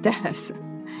against us.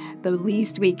 The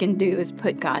least we can do is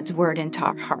put God's word into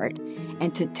our heart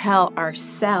and to tell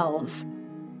ourselves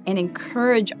and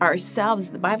encourage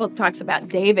ourselves. The Bible talks about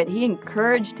David. He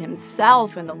encouraged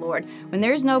himself in the Lord. When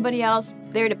there's nobody else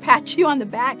there to pat you on the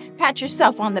back, pat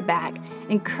yourself on the back.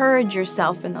 Encourage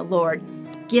yourself in the Lord.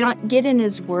 Get in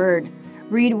his word.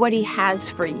 Read what he has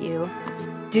for you.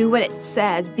 Do what it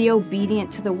says. Be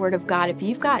obedient to the word of God. If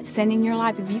you've got sin in your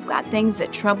life, if you've got things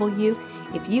that trouble you,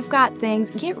 if you've got things,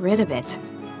 get rid of it.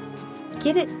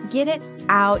 Get it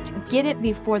out, get it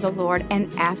before the Lord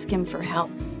and ask him for help.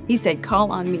 He said,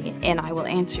 call on me and I will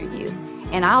answer you.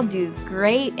 And I'll do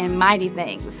great and mighty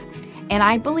things. And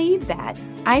I believe that.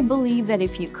 I believe that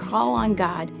if you call on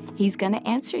God, he's going to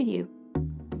answer you.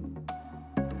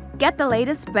 Get the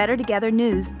latest Better Together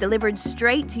news delivered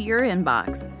straight to your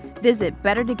inbox. Visit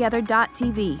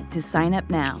bettertogether.tv to sign up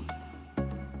now.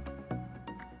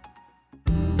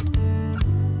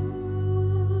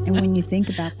 And when you think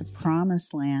about the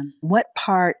promised land, what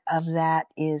part of that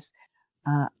is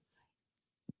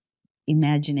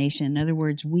imagination? In other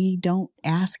words, we don't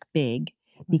ask big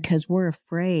because we're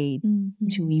afraid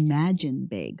to imagine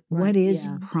big. Right. What is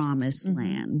promised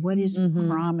land? What is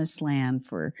promised land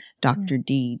for Dr.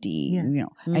 D?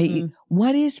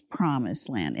 What is promised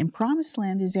land? And promised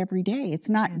land is every day. It's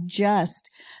not just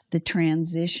the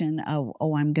transition of,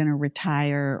 I'm going to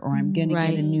retire, or I'm going to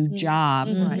get a new job,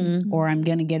 or I'm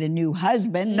going to get a new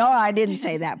husband. No, I didn't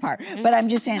say that part. But I'm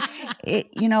just saying,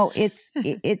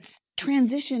 it's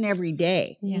transition every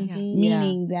day,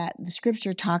 meaning that the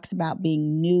scripture talks about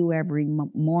being new every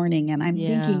morning. And I'm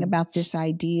thinking about this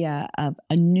idea of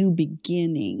a new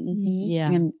beginning.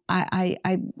 And I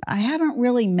haven't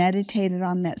really meditated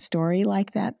on that story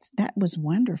like that. That was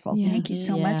wonderful. Thank you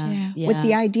so much. With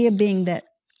the idea being that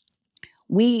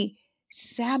we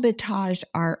sabotage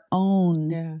our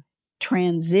own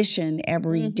transition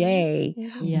every day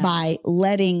by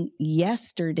letting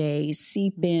yesterday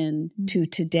seep in to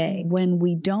today. When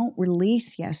we don't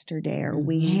release yesterday, or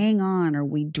we hang on, or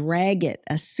we drag it,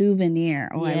 a souvenir.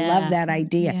 I love that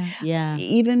idea.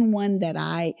 Even one that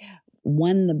I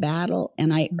won the battle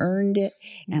and I earned it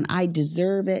and I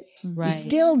deserve it. You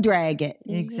still drag it.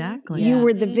 Exactly. You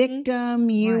were the victim.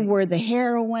 You were the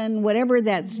heroine, whatever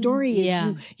that story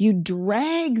is. You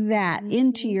drag that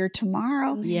into your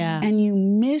tomorrow and you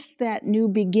miss that new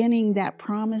beginning, that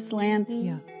promised land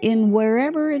in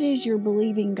wherever it is you're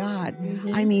believing God.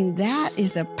 I mean, that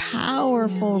is a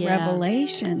powerful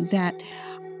revelation that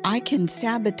I can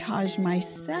sabotage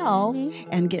myself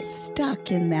and get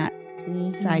stuck in that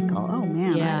cycle. Oh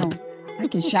man, I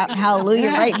can shout hallelujah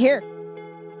right here.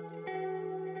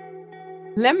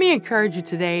 Let me encourage you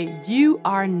today. You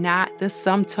are not the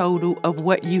sum total of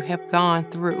what you have gone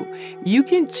through. You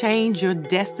can change your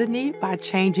destiny by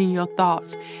changing your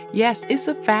thoughts. Yes, it's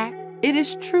a fact. It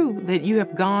is true that you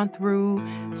have gone through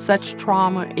such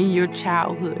trauma in your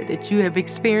childhood, that you have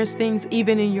experienced things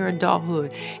even in your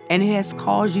adulthood, and it has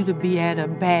caused you to be at a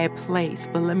bad place.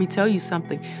 But let me tell you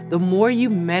something. The more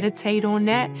you meditate on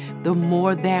that, the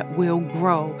more that will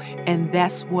grow, and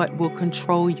that's what will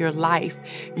control your life.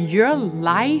 Your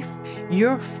life,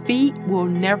 your feet will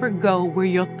never go where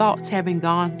your thoughts haven't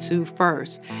gone to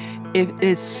first. It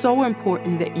is so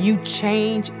important that you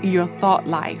change your thought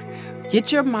life. Get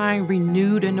your mind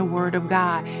renewed in the Word of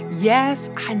God. Yes,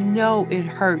 I know it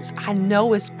hurts. I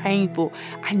know it's painful.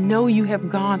 I know you have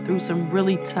gone through some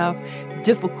really tough,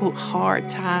 difficult, hard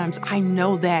times. I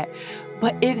know that.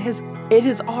 But it has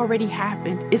already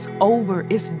happened. It's over.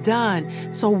 It's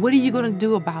done. So what are you going to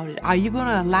do about it? Are you going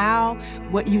to allow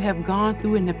what you have gone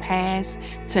through in the past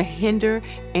to hinder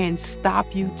and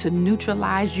stop you, to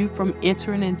neutralize you from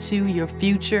entering into your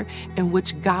future in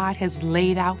which God has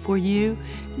laid out for you?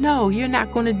 No, you're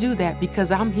not going to do that, because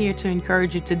I'm here to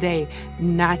encourage you today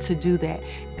not to do that.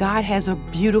 God has a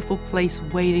beautiful place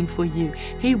waiting for you.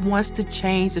 He wants to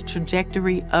change the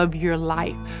trajectory of your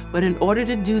life. But in order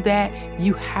to do that,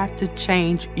 you have to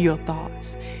change your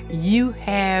thoughts. You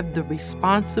have the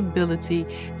responsibility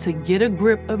to get a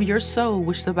grip of your soul,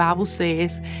 which the Bible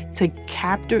says to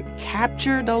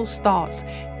capture those thoughts,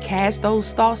 cast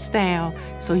those thoughts down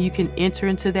so you can enter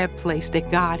into that place that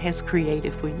God has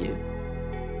created for you.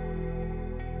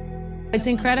 It's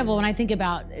incredible when I think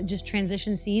about just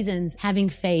transition seasons, having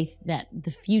faith that the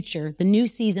future, the new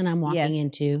season I'm walking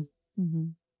into,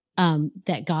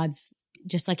 that God's,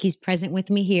 just like He's present with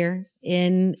me here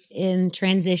in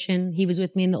transition. He was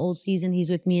with me in the old season. He's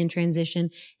with me in transition,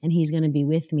 and He's going to be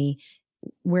with me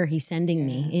where He's sending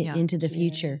me into the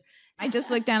future. I just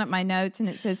looked down at my notes and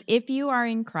it says, if you are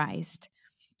in Christ,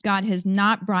 God has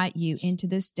not brought you into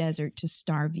this desert to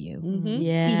starve you. Mm-hmm. He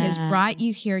has brought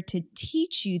you here to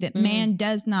teach you that man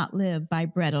does not live by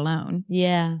bread alone.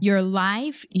 Yeah. Your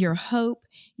life, your hope,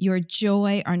 your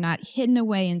joy are not hidden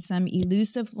away in some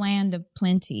elusive land of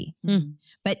plenty,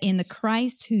 but in the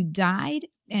Christ who died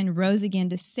and rose again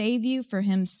to save you for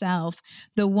Himself,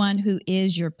 the one who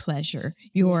is your pleasure,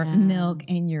 your milk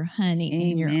and your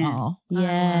honey and your all.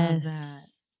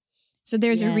 Yes. So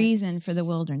there's a reason for the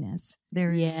wilderness.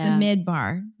 There is the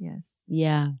midbar. Yes.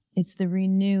 Yeah. It's the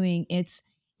renewing.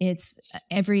 It's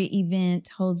every event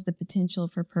holds the potential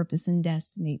for purpose and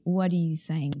destiny. What are you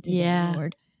saying today,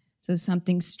 Lord? So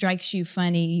something strikes you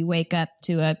funny. You wake up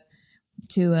to a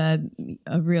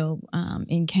real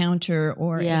encounter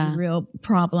or a real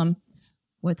problem.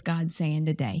 What's God saying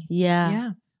today? Yeah.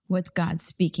 What's God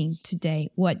speaking today?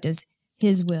 What does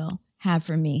His will have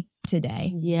for me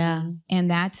today? Yeah. And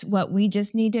that's what we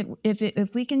just need to,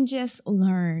 if we can just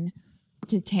learn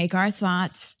to take our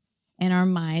thoughts and our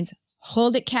minds,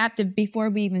 hold it captive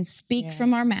before we even speak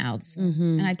from our mouths.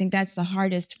 Mm-hmm. And I think that's the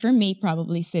hardest for me,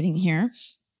 probably sitting here,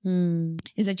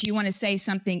 is that you want to say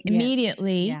something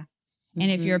immediately. Yeah. And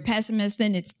if you're a pessimist,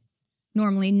 then it's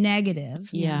normally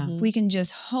negative. Yeah. If we can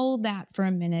just hold that for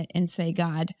a minute and say,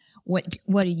 God, what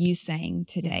are you saying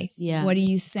today? Yeah. What are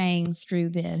you saying through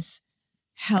this?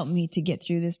 Help me to get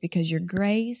through this, because your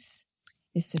grace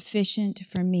is sufficient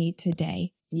for me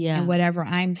today. Yeah. And whatever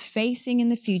I'm facing in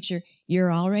the future,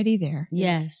 you're already there.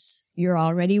 Yes. You're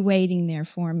already waiting there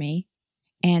for me.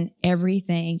 And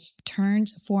everything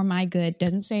turns for my good.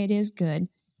 Doesn't say it is good.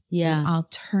 Yeah. It says, I'll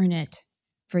turn it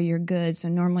for your good. So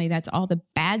normally that's all the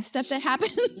bad stuff that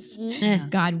happens.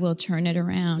 God will turn it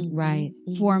around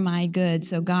for my good.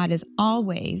 So God is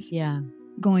always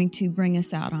going to bring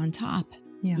us out on top.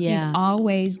 Yeah. He's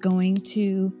always going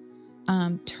to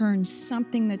turn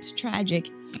something that's tragic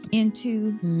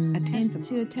into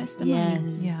a testimony.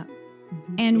 Yes. Yeah.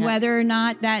 And whether or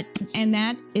not that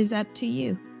is up to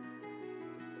you.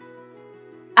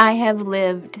 I have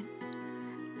lived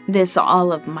this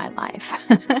all of my life.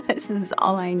 This is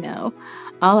all I know.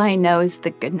 All I know is the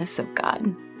goodness of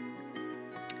God.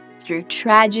 Through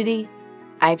tragedy,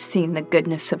 I've seen the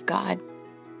goodness of God.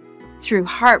 Through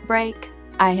heartbreak,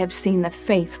 I have seen the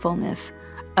faithfulness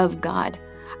of God.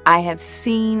 I have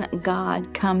seen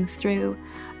God come through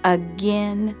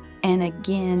again and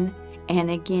again and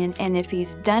again. And if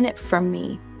He's done it for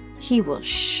me, He will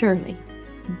surely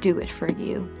do it for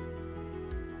you.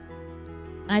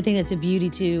 I think that's a beauty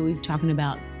too. We've talking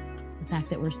about the fact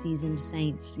that we're seasoned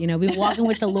saints. You know, we've been walking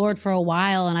with the Lord for a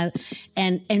while,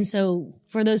 and so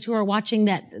for those who are watching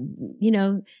that, you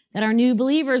know, that are new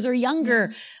believers or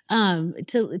younger,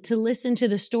 to listen to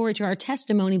the story, to our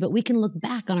testimony, but we can look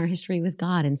back on our history with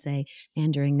God and say, man,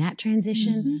 during that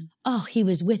transition, oh, he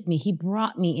was with me. He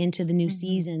brought me into the new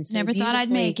season. So never thought I'd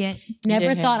make it.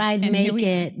 Never thought I'd And make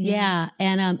it. Yeah.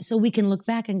 And so we can look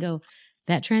back and go,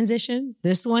 that transition,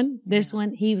 this one,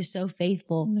 he was so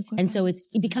faithful. And so it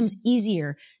becomes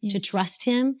easier to trust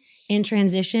him in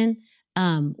transition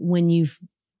when he's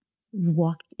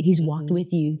walked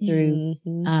with you through,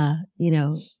 you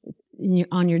know,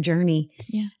 on your journey.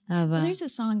 Yeah. Well, there's a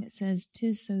song that says,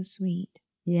 "'Tis so sweet."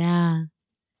 Yeah.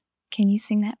 Can you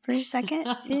sing that for a second?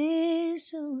 "'Tis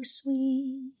so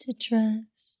sweet to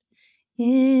trust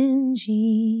in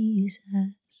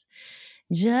Jesus,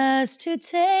 just to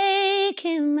take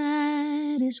him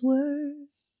at his word,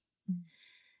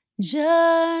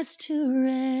 just to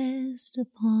rest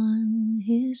upon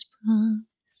his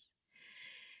promise,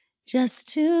 just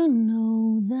to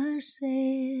know thus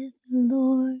saith the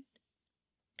Lord.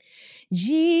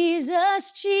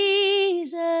 Jesus,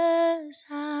 Jesus,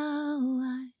 how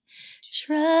I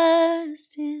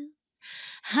trust him,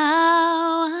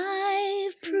 how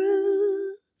I've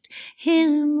proved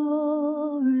him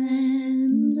more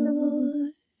and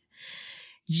more.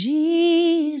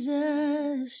 Jesus,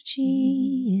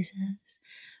 Jesus,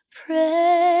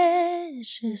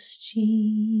 precious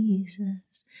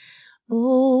Jesus,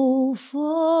 oh,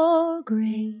 for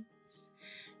grace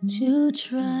to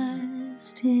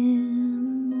trust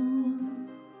him more."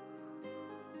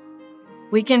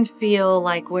 We can feel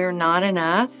like we're not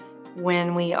enough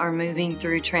when we are moving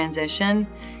through transition,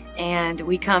 and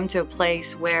we come to a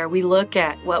place where we look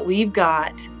at what we've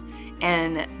got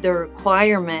and the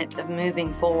requirement of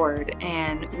moving forward,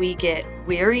 and we get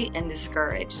weary and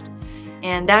discouraged.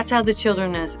 And that's how the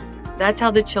children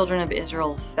of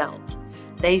Israel felt.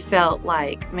 They felt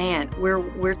like, man,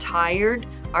 we're tired,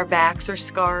 our backs are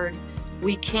scarred,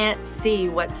 we can't see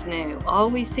what's new. All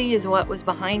we see is what was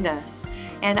behind us.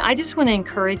 And I just want to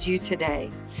encourage you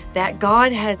today that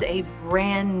God has a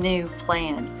brand new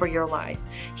plan for your life.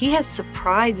 He has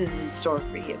surprises in store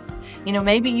for you. You know,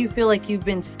 maybe you feel like you've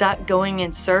been stuck going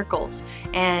in circles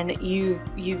and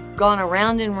you've gone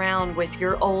around and round with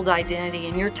your old identity,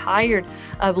 and you're tired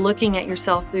of looking at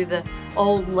yourself through the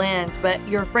old lens, but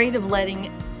you're afraid of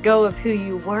letting go of who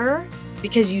you were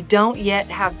because you don't yet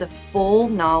have the full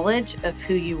knowledge of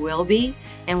who you will be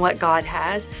and what God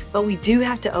has. But we do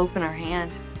have to open our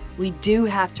hand. We do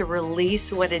have to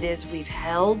release what it is we've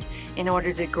held in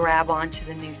order to grab onto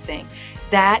the new thing.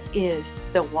 That is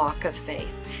the walk of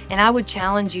faith. And I would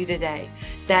challenge you today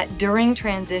that during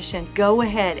transition, go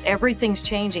ahead. Everything's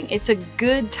changing. It's a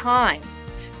good time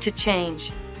to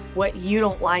change what you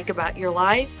don't like about your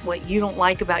life, what you don't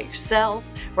like about yourself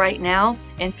right now,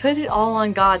 and put it all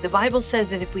on God. The Bible says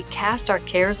that if we cast our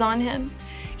cares on him,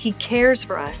 he cares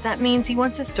for us. That means he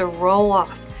wants us to roll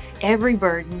off every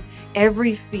burden,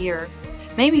 every fear.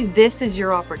 Maybe this is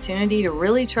your opportunity to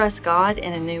really trust God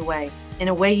in a new way, in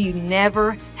a way you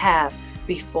never have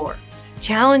before.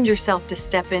 Challenge yourself to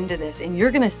step into this, and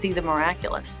you're going to see the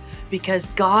miraculous, because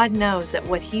God knows that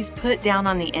what he's put down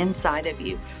on the inside of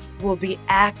you will be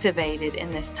activated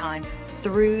in this time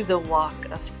through the walk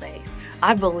of faith.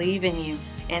 I believe in you,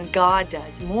 and God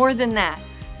does. More than that,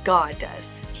 God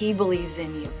does. He believes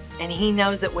in you, and he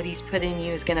knows that what he's put in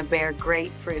you is going to bear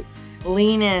great fruit.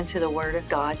 Lean into the word of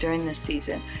God during this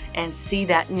season and see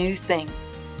that new thing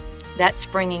that's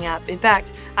springing up. In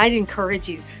fact, I'd encourage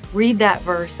you, read that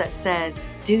verse that says,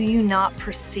 "Do you not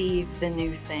perceive the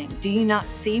new thing? Do you not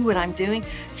see what I'm doing?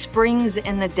 Springs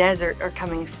in the desert are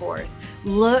coming forth."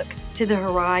 Look to the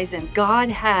horizon. God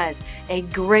has a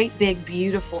great, big,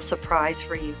 beautiful surprise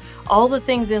for you. All the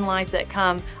things in life that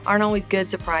come aren't always good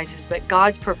surprises, but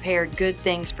God's prepared good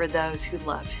things for those who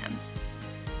love him.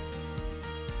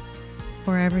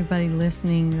 For everybody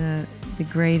listening, the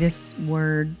greatest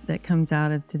word that comes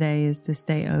out of today is to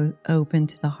stay open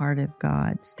to the heart of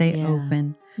God. Stay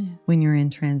open when you're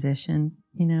in transition,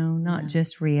 you know, not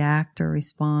just react or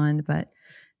respond, but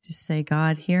just say,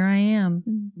 God, here I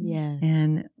am. Yes.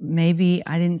 And maybe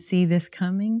I didn't see this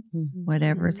coming,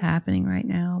 whatever's happening right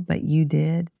now, but you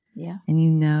did. Yeah. And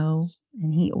you know,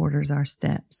 and he orders our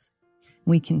steps.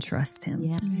 We can trust him.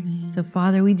 Yeah. So,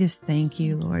 Father, we just thank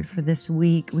you, Lord, for this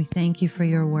week. We thank you for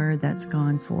your word that's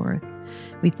gone forth.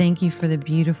 We thank you for the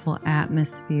beautiful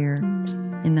atmosphere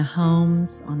in the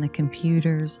homes, on the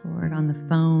computers, Lord, on the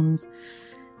phones,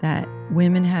 that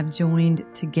women have joined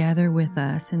together with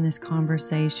us in this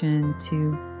conversation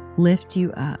to lift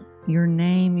you up, your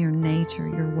name, your nature,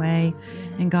 your way.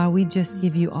 And God, we just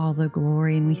give you all the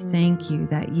glory, and we thank you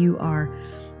that you are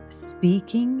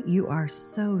speaking. You are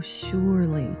so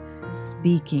surely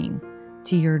speaking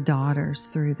to your daughters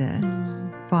through this.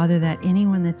 Father, that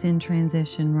anyone that's in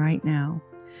transition right now,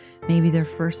 maybe their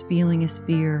first feeling is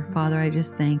fear. Father, I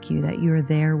just thank you that you are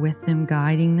there with them,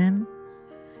 guiding them,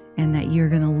 and that you're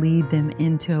going to lead them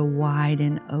into a wide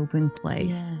and open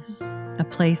place, a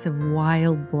place of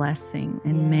wild blessing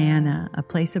and manna, a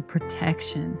place of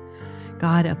protection.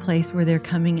 God, a place where they're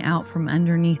coming out from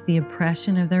underneath the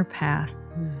oppression of their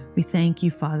past. We thank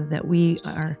you, Father, that we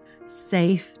are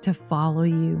safe to follow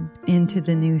you into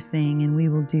the new thing, and we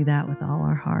will do that with all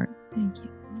our heart. Thank you.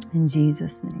 In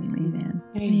Jesus' name, amen.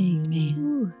 Amen.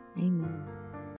 Ooh, amen.